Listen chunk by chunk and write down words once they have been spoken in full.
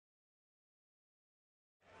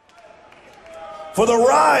for the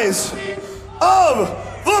rise of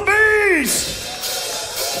the beast.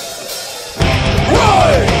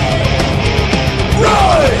 Ride!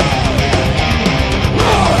 Ride!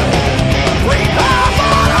 Ride! Prepare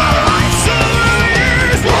for the rise of the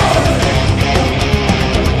beast! Ride!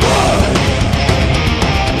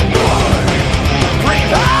 Ride! Ride!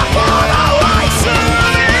 Prepare for the rise of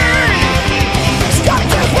the beast! Stop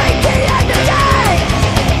to wait the end of day!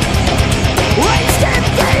 Waste in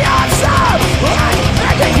the awesome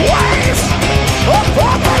unending waves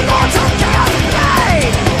upon the lords of chaos play!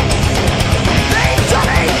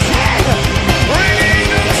 Victory King! Bringing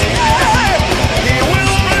the sky! He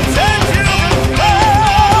will protect you from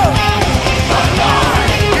hell!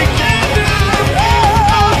 Alive! He can do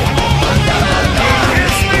hell! He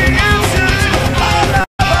is the answer to all of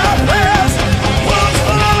our prayers! What's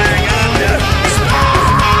falling under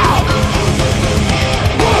spell?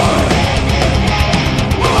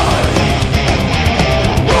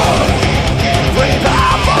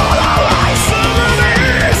 Prepare for the rise of the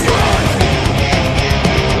beast!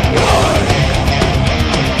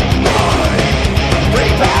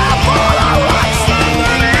 Prepare for the rise of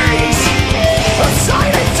the beast! A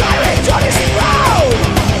silent tyrant on his throne!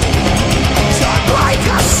 Struck like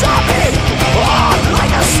a zombie, hard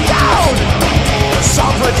like a stone! The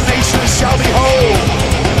sovereign nation shall be whole!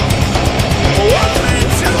 One man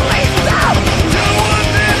to lead them, to one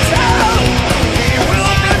man tell! He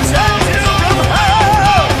will protect you from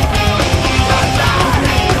hell! The Lord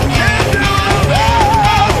can do no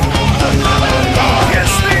hell!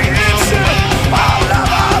 It's the answer, all of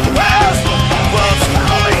our prayers! World's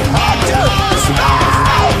falling hard to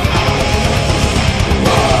spell!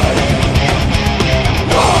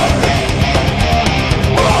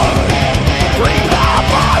 Prepare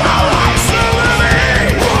for the rise of the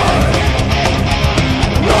beast!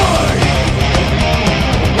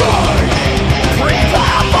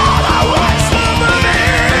 Prepare for the rise of the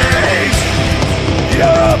beast!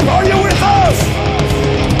 Europe, are you with us?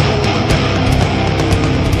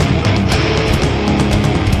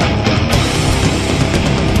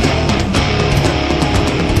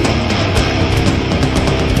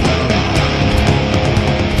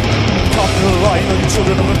 Come to the line, oh you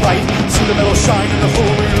children of the night. See the metal shine in the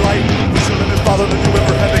full moonlight. Wish you lived farther than you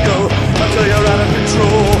ever had to go until you're out of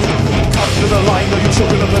control. Come to the line, oh you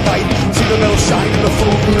children of the night. See the metal shine in the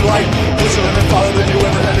full moonlight. Wish you lived farther than you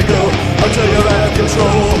ever had to go until you're out of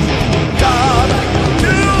control. Come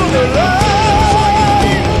to the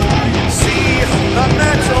line. See the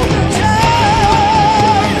metal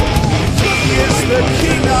shine. He is the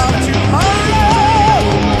king of tomorrow.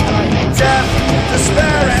 Death,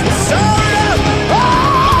 despair, and sorrow.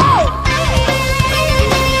 Oh!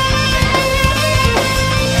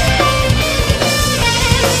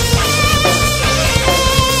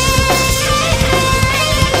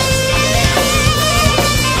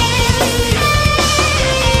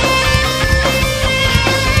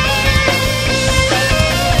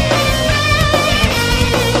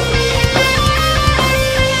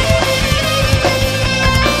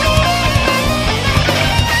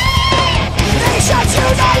 Nations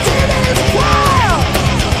united in his wild.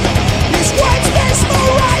 His words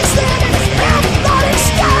mesmerize them in hypnotic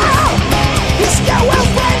style. His skill well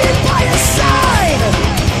branded by his side.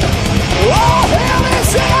 All hail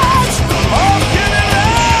his hands of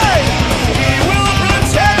Gideon. He will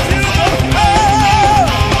protect you from hell.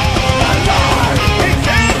 Lord, he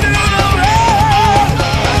can do no wrong.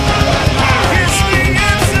 It's the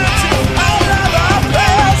answer to all of our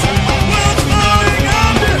prayers. World's falling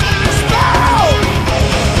under spell.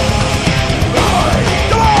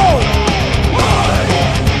 Come on!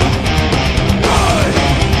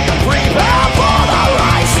 Prepare for the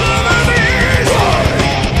rise of the beast!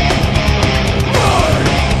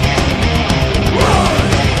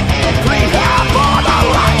 Prepare for the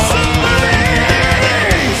rise of the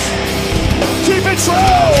beast! Keep it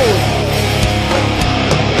true!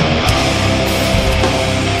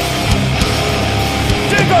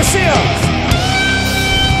 Dick Garcia!